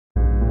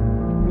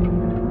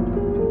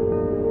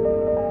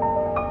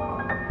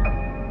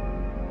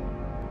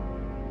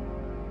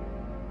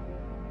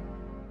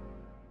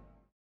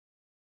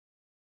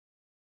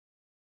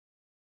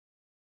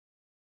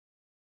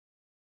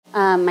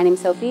My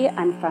name's Sofie.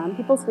 I'm from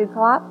People's Food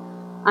Co-op.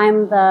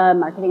 I'm the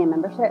marketing and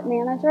membership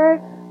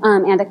manager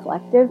and a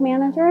collective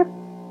manager.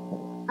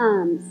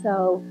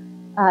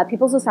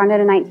 People's was founded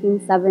in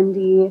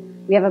 1970.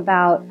 We have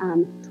about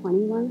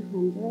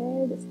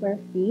 2,100 square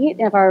feet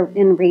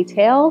in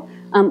retail,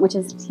 which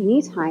is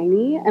teeny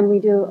tiny, and we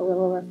do a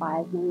little over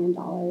 $5 million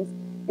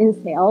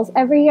in sales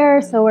every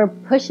year. So we're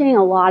pushing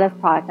a lot of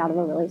product out of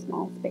a really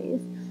small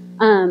space.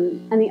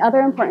 And the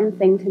other important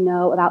thing to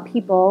know about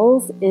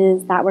People's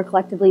is that we're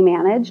collectively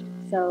managed.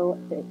 So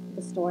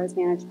the store is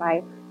managed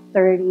by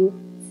 30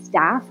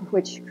 staff,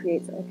 which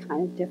creates a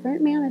kind of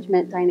different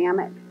management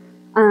dynamic.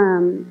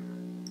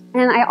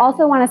 And I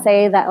also want to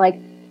say that,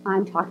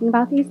 I'm talking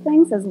about these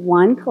things as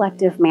one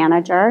collective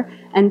manager,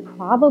 and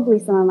probably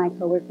some of my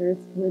coworkers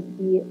would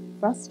be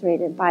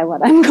frustrated by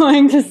what I'm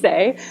going to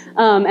say.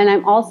 And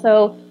I'm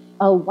also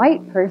a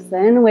white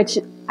person, which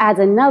adds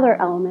another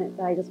element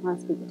that I just want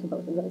to speak to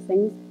both of those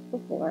things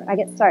before I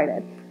get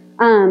started.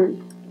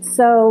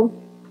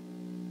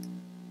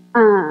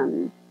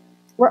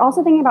 We're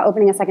also thinking about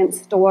opening a second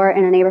store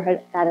in a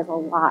neighborhood that is a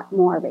lot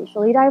more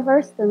racially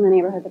diverse than the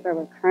neighborhood where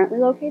we're currently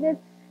located,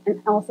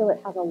 and also it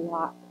has a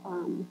lot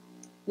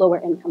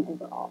lower income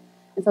overall.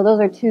 And so those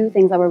are two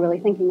things that we're really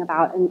thinking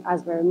about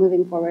as we're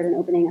moving forward and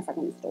opening a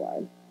second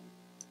store.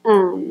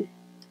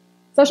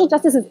 Social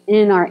justice is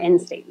in our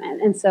end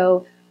statement, and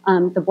so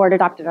the board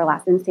adopted our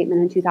last end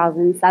statement in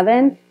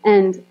 2007,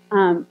 and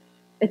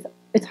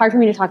it's hard for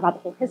me to talk about the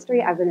whole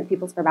history. I've been at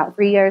People's for about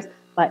 3 years,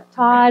 but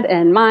Todd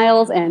and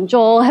Miles and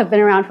Joel have been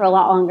around for a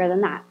lot longer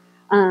than that.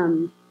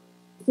 So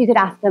you could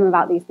ask them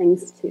about these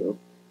things too.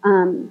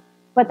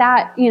 But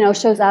that,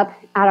 shows up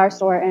at our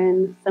store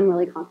in some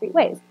really concrete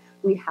ways.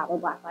 We have a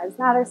Black Lives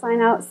Matter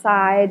sign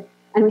outside,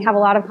 and we have a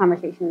lot of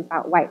conversations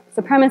about white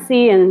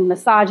supremacy and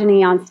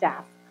misogyny on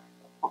staff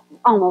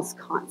almost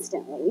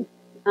constantly.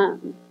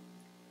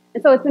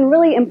 And so it's been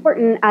really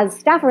important as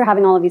staff are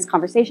having all of these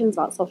conversations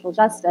about social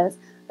justice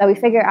that we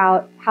figure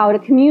out how to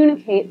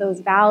communicate those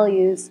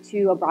values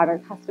to a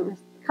broader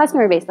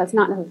customer base that's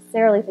not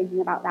necessarily thinking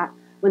about that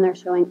when they're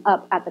showing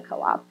up at the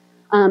co-op.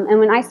 And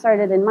when I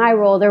started in my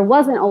role, there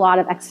wasn't a lot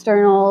of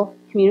external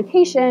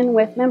communication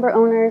with member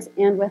owners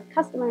and with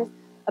customers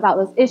about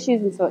those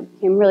issues, and so it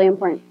became really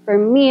important for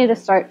me to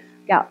start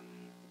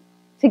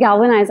to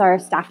galvanize our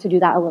staff to do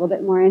that a little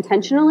bit more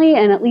intentionally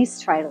and at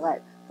least try to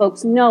let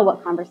folks know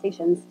what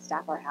conversations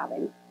staff are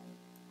having.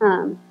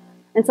 And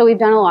so we've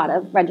done a lot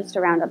of register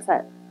roundups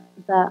at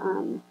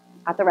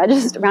the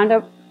register,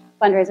 roundup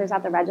fundraisers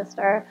at the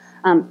register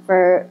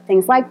for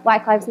things like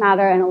Black Lives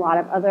Matter and a lot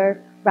of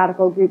other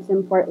radical groups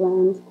in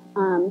Portland.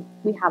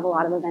 We have a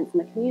lot of events in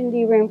the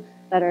community room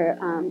that are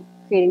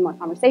creating more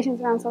conversations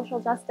around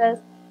social justice.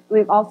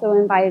 We've also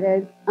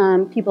invited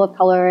people of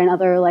color and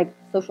other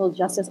social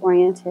justice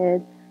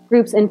oriented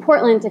groups in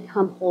Portland to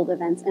come hold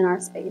events in our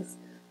space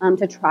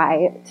to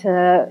try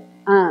to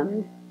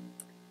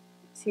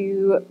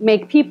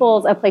make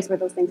People's a place where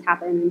those things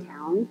happen in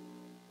town.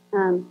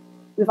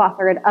 We've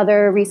offered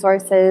other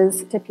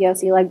resources to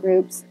POC-led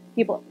groups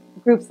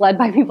led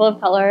by people of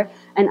color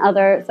and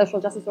other social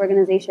justice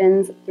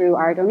organizations through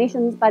our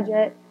donations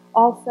budget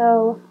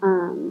also.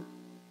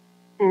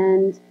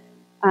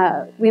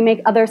 We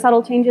make other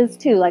subtle changes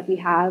too, like we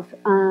have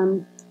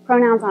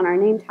pronouns on our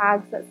name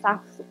tags that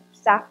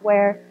staff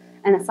wear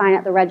and a sign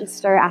at the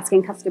register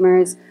asking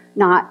customers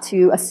not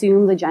to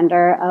assume the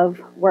gender of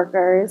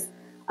workers.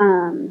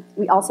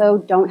 We also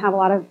don't have a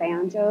lot of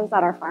banjos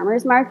at our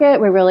farmers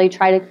market. We really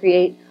try to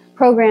create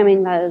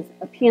programming that is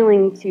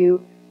appealing to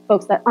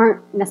folks that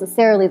aren't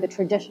necessarily the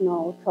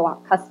traditional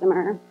co-op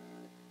customer.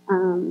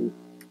 And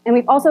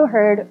we've also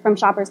heard from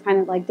shoppers, kind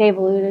of like Dave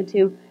alluded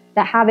to,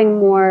 that having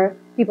more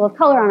people of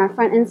color on our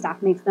front end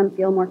staff makes them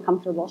feel more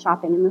comfortable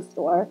shopping in the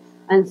store.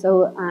 And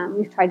so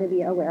we've tried to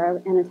be aware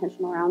of and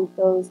intentional around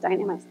those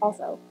dynamics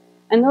also.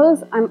 And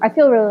those, I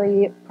feel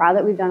really proud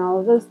that we've done all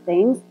of those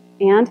things.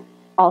 And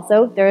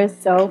also, there is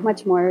so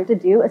much more to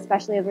do,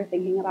 especially as we're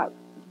thinking about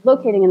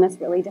locating in this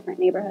really different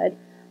neighborhood.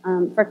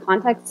 For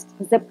context,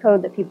 the zip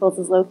code that People's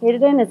is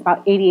located in is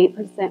about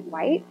 88%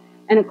 white.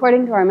 And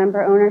according to our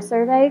member owner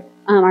survey,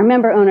 our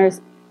member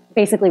owners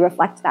basically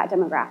reflect that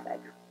demographic.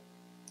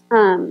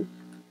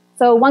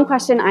 So one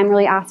question I'm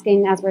really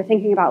asking as we're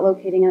thinking about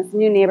locating in this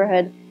new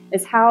neighborhood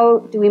is how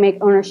do we make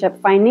ownership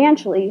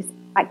financially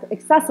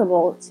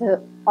accessible to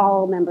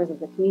all members of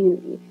the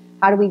community?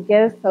 How do we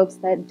give folks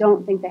that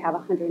don't think they have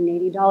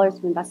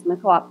 $180 to invest in the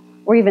co-op,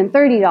 or even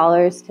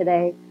 $30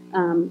 today,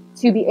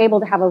 to be able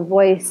to have a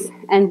voice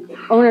and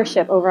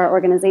ownership over our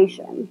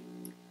organization?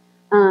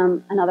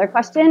 Another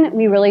question,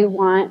 we really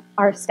want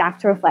our staff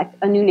to reflect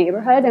a new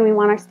neighborhood, and we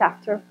want our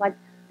staff to reflect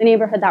the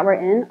neighborhood that we're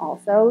in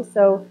also.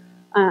 So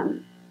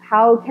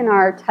how can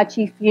our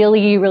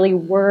touchy-feely, really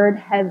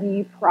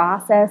word-heavy,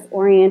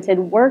 process-oriented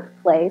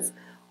workplace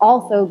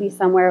also be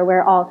somewhere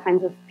where all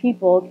kinds of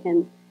people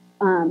can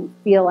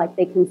feel like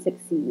they can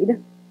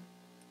succeed?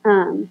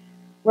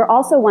 We're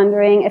also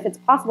wondering if it's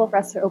possible for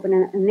us to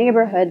open a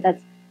neighborhood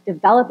that's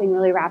developing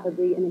really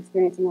rapidly and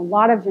experiencing a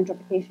lot of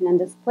gentrification and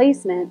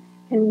displacement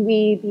can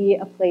we be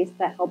a place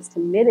that helps to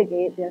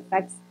mitigate the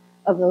effects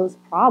of those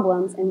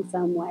problems in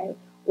some way?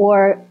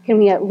 Or can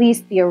we at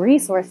least be a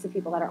resource to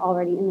people that are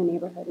already in the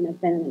neighborhood and have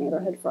been in the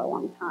neighborhood for a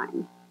long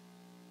time?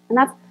 And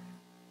that's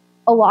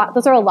a lot.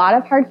 Those are a lot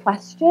of hard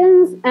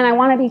questions. And I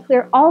want to be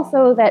clear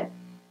also that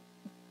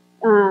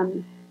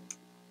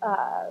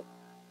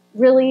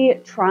really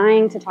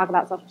trying to talk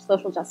about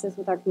social justice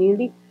with our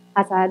community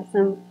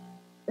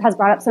has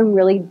brought up some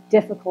really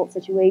difficult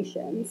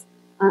situations.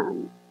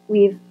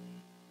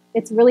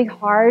 It's really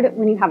hard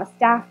when you have a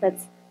staff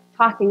that's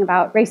talking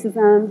about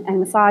racism and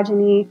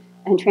misogyny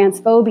and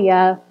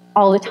transphobia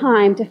all the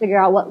time to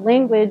figure out what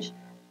language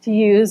to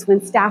use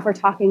when staff are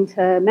talking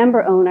to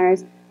member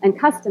owners and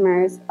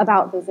customers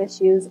about those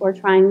issues, or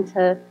trying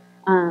to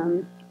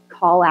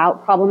call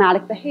out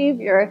problematic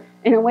behavior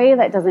in a way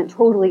that doesn't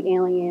totally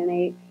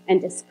alienate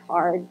and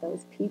discard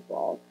those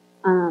people.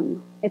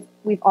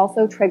 We've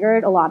also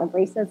triggered a lot of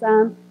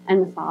racism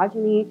and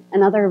misogyny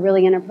and other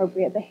really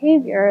inappropriate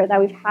behavior that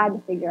we've had to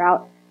figure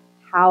out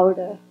how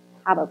to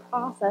have a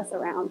process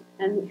around,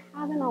 and we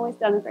haven't always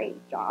done a great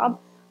job,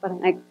 but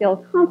I feel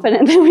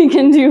confident that we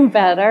can do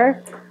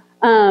better.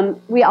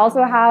 We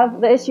also have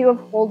the issue of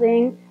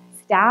holding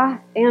staff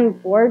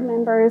and board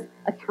members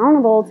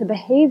accountable to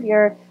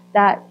behavior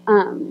that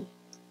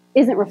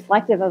isn't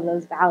reflective of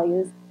those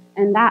values,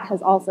 and that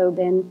has also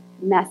been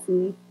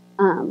messy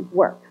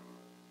work.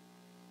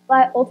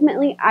 But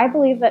ultimately, I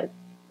believe that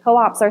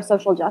co-ops are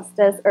social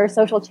justice or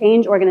social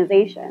change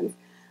organizations.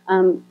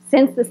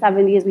 Since the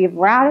 70s, we have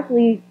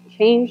radically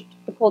changed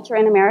the culture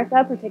in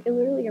America,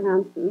 particularly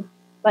around food,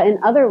 but in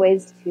other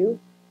ways too.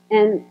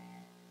 And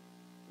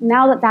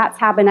now that that's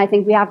happened, I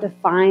think we have to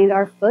find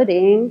our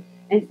footing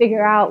and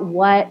figure out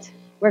what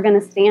we're going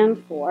to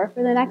stand for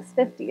the next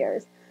 50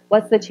 years.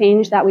 What's the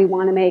change that we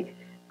want to make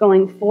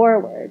going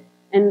forward?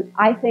 And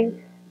I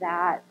think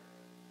that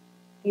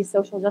these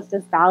social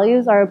justice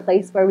values are a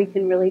place where we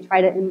can really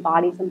try to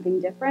embody something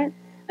different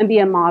and be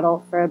a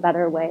model for a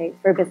better way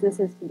for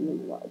businesses to be in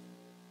the world.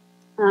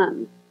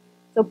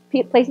 So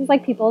places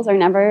like People's are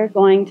never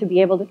going to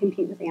be able to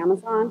compete with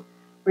Amazon.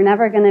 We're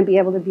never going to be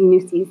able to be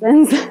New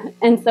Seasons.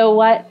 And so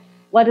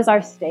what is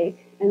our stake,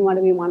 and what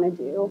do we want to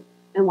do,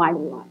 and why do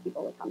we want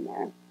people to come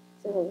there?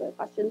 So those are the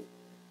questions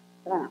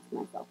that I'm asking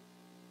myself.